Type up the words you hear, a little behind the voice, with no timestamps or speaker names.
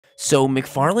So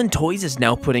McFarlane Toys is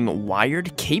now putting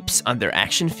wired capes on their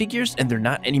action figures, and they're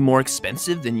not any more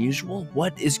expensive than usual.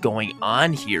 What is going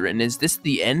on here? And is this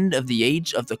the end of the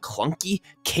age of the clunky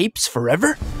capes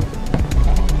forever?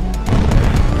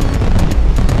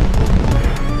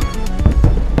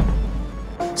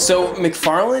 So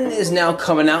McFarlane is now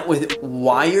coming out with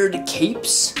wired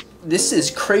capes. This is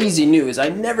crazy news. I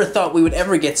never thought we would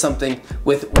ever get something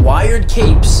with wired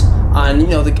capes on, you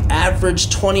know, the average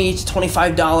 $20 to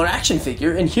 $25 action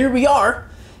figure, and here we are.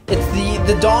 It's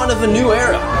the dawn of a new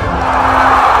era.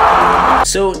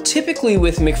 So typically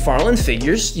with McFarlane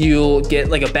figures, you'll get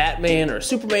like a Batman or a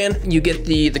Superman. You get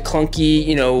the clunky,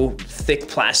 you know, thick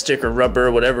plastic or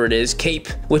rubber, whatever it is, cape,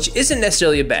 which isn't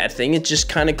necessarily a bad thing. It just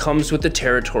kind of comes with the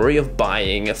territory of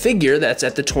buying a figure that's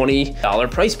at the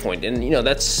 $20 price point, and you know,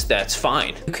 that's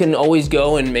fine. You can always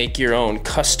go and make your own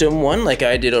custom one, like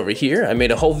I did over here. I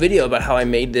made a whole video about how I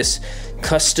made this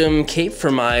custom cape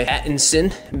for my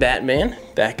Pattinson Batman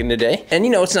back in the day. And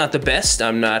you know, it's not the best.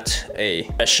 I'm not a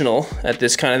professional at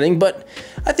this kind of thing, but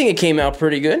I think it came out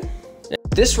pretty good.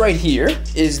 This right here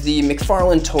is the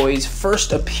McFarlane Toys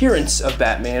first appearance of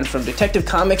Batman from Detective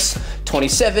Comics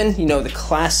 27, you know, the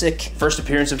classic first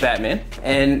appearance of Batman.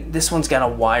 And this one's got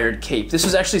a wired cape. This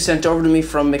was actually sent over to me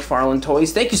from McFarlane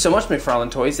Toys. Thank you so much,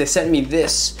 McFarlane Toys. They sent me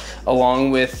this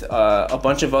along with a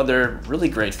bunch of other really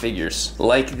great figures,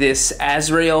 like this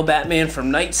Azrael Batman from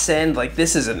Night's End. Like,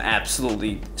 this is an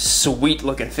absolutely sweet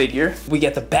looking figure. We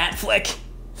get the Batfleck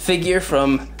figure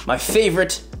from my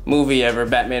favorite movie ever,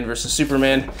 Batman vs.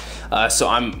 Superman. So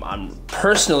I'm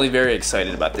personally very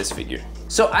excited about this figure.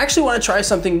 So I actually want to try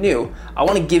something new. I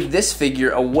want to give this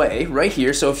figure away right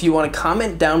here. So if you want to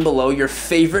comment down below your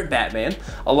favorite Batman,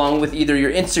 along with either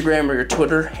your Instagram or your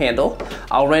Twitter handle,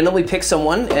 I'll randomly pick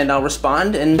someone and I'll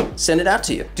respond and send it out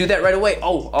to you. Do that right away.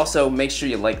 Oh, also make sure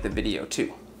you like the video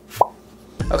too.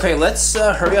 Okay, let's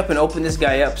hurry up and open this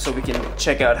guy up so we can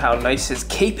check out how nice his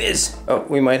cape is. Oh,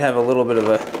 we might have a little bit of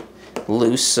a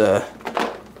loose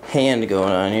hand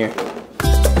going on here.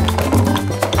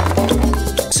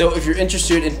 So if you're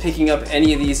interested in picking up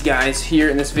any of these guys here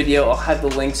in this video, I'll have the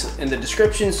links in the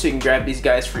description so you can grab these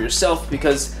guys for yourself,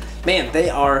 because man, they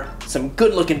are some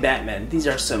good looking Batmen. These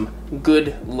are some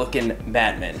good looking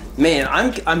Batmen. Man,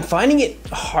 I'm finding it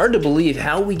hard to believe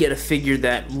how we get a figure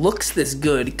that looks this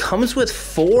good, comes with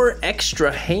 4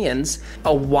 extra hands,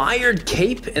 a wired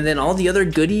cape, and then all the other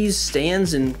goodies,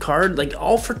 stands and card, like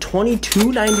all for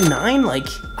 $22.99. Like,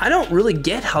 I don't really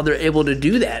get how they're able to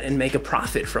do that and make a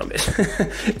profit from it.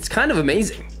 It's kind of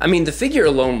amazing. I mean, the figure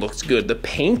alone looks good. The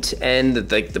paint and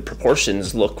the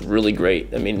proportions look really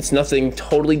great. I mean, it's nothing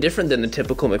totally different than the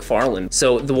typical McFarlane.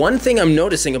 So the one thing I'm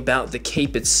noticing about the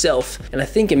cape itself, and I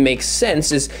think it makes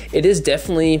sense, is it is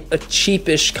definitely a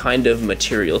cheapish kind of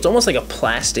material. It's almost like a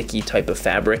plasticky type of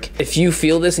fabric. If you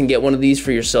feel this and get one of these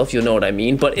for yourself, you'll know what I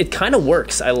mean, but it kind of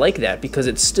works. I like that because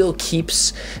it still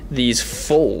keeps these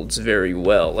folds very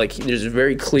well. Like, there's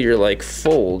very clear like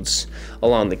folds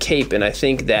along the cape, and I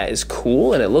think that is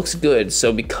cool and it looks good.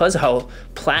 So because how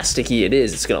plasticky it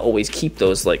is, it's gonna always keep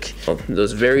those like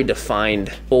those very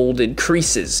defined folded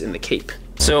creases in the cape.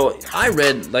 So I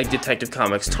read like Detective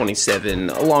Comics 27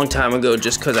 a long time ago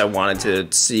just because I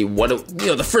wanted to see what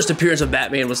the first appearance of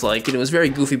Batman was like, and it was very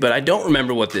goofy, but I don't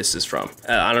remember what this is from.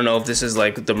 I don't know if this is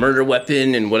like the murder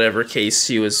weapon in whatever case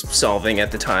he was solving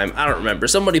at the time. I don't remember.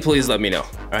 Somebody please let me know.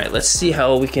 All right, let's see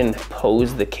how we can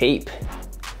pose the cape.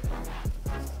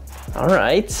 All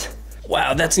right.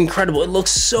 Wow, that's incredible. It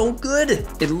looks so good.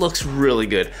 It looks really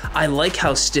good. I like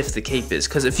how stiff the cape is,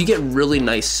 because if you get really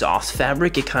nice soft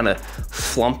fabric, it kind of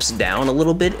flumps down a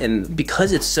little bit, and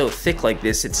because it's so thick like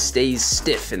this, it stays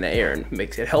stiff in the air and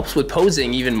it helps with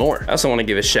posing even more. I also want to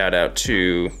give a shout out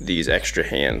to these extra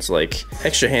hands. Like,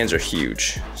 extra hands are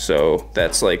huge, so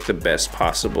that's like the best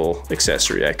possible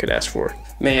accessory I could ask for.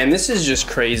 Man, this is just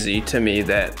crazy to me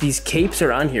that these capes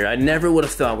are on here. I never would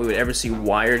have thought we would ever see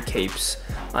wired capes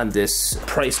on this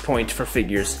price point for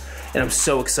figures, and I'm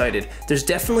so excited. There's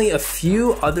definitely a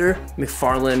few other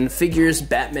McFarlane figures,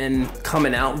 Batman,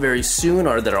 coming out very soon,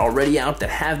 or that are already out, that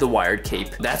have the wired cape.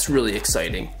 That's really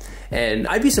exciting. And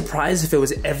I'd be surprised if it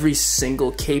was every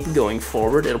single cape going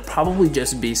forward. It'll probably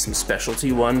just be some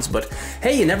specialty ones, but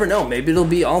hey, you never know. Maybe it'll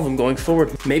be all of them going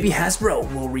forward. Maybe Hasbro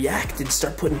will react and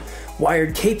start putting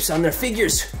wired capes on their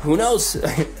figures. Who knows?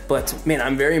 But man,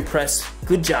 I'm very impressed.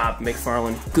 Good job,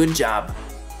 McFarlane. Good job.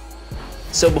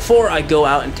 So before I go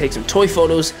out and take some toy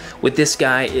photos with this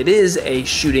guy, it is a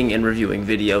shooting and reviewing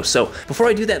video. So before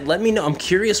I do that, let me know. I'm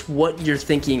curious what you're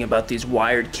thinking about these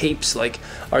wired capes. Like,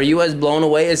 are you as blown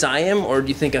away as I am, or do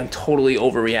you think I'm totally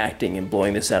overreacting and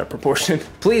blowing this out of proportion?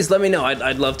 Please let me know.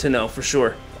 I'd love to know for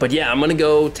sure. But yeah, I'm gonna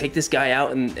go take this guy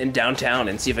out in downtown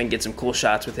and see if I can get some cool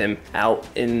shots with him out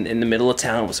in the middle of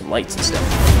town with some lights and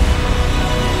stuff.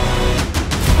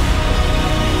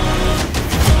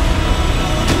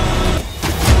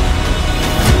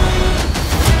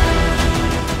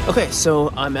 Okay,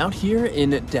 so I'm out here in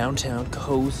downtown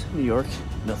Cohoes, New York.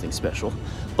 Nothing special,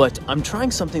 but I'm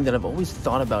trying something that I've always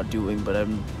thought about doing, but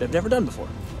I've never done before.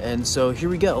 And so here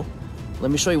we go. Let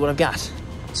me show you what I've got.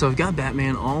 So I've got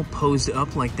Batman all posed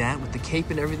up like that with the cape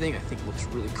and everything. I think it looks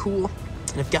really cool.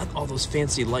 And I've got all those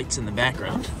fancy lights in the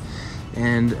background.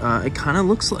 And it kind of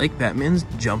looks like Batman's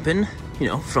jumping, you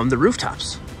know, from the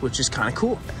rooftops, which is kind of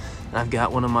cool. And I've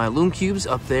got one of my loom cubes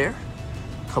up there,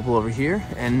 couple over here,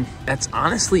 and that's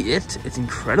honestly it. It's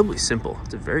incredibly simple.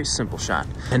 It's a very simple shot,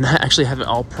 and I actually have it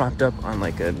all propped up on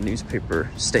like a newspaper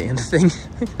stand thing.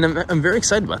 And I'm very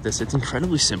excited about this. It's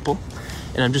incredibly simple,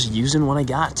 and I'm just using what I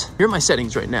got. Here are my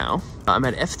settings right now. I'm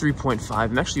at f3.5.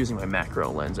 I'm actually using my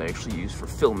macro lens I actually use for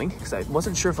filming because I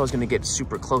wasn't sure if I was going to get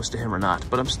super close to him or not,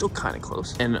 but I'm still kind of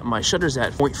close. And my shutter's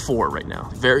at 0.4 right now.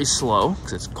 Very slow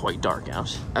because it's quite dark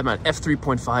out. I'm at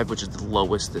f3.5, which is the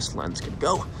lowest this lens can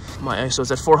go. My ISO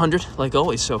is at 400 like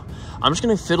always, so I'm just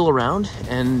going to fiddle around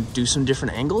and do some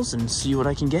different angles and see what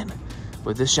I can get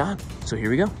with this shot. So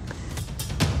here we go.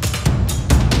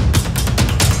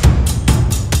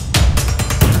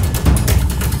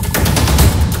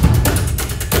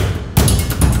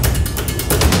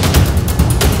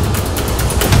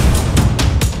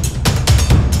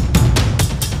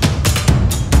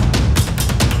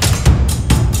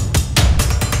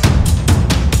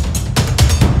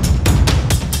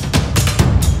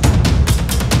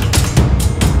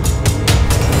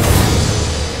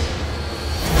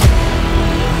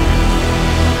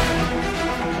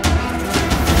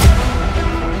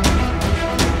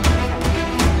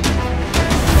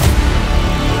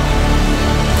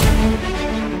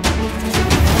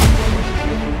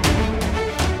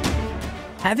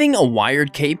 Having a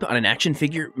wired cape on an action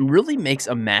figure really makes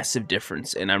a massive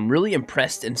difference, and I'm really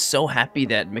impressed and so happy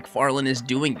that McFarlane is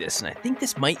doing this, and I think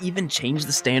this might even change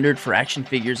the standard for action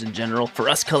figures in general for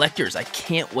us collectors. I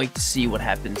can't wait to see what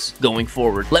happens going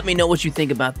forward. Let me know what you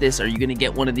think about this. Are you going to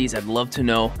get one of these? I'd love to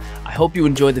know. I hope you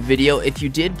enjoyed the video. If you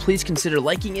did, please consider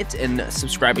liking it and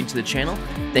subscribing to the channel.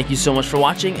 Thank you so much for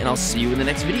watching, and I'll see you in the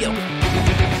next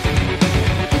video.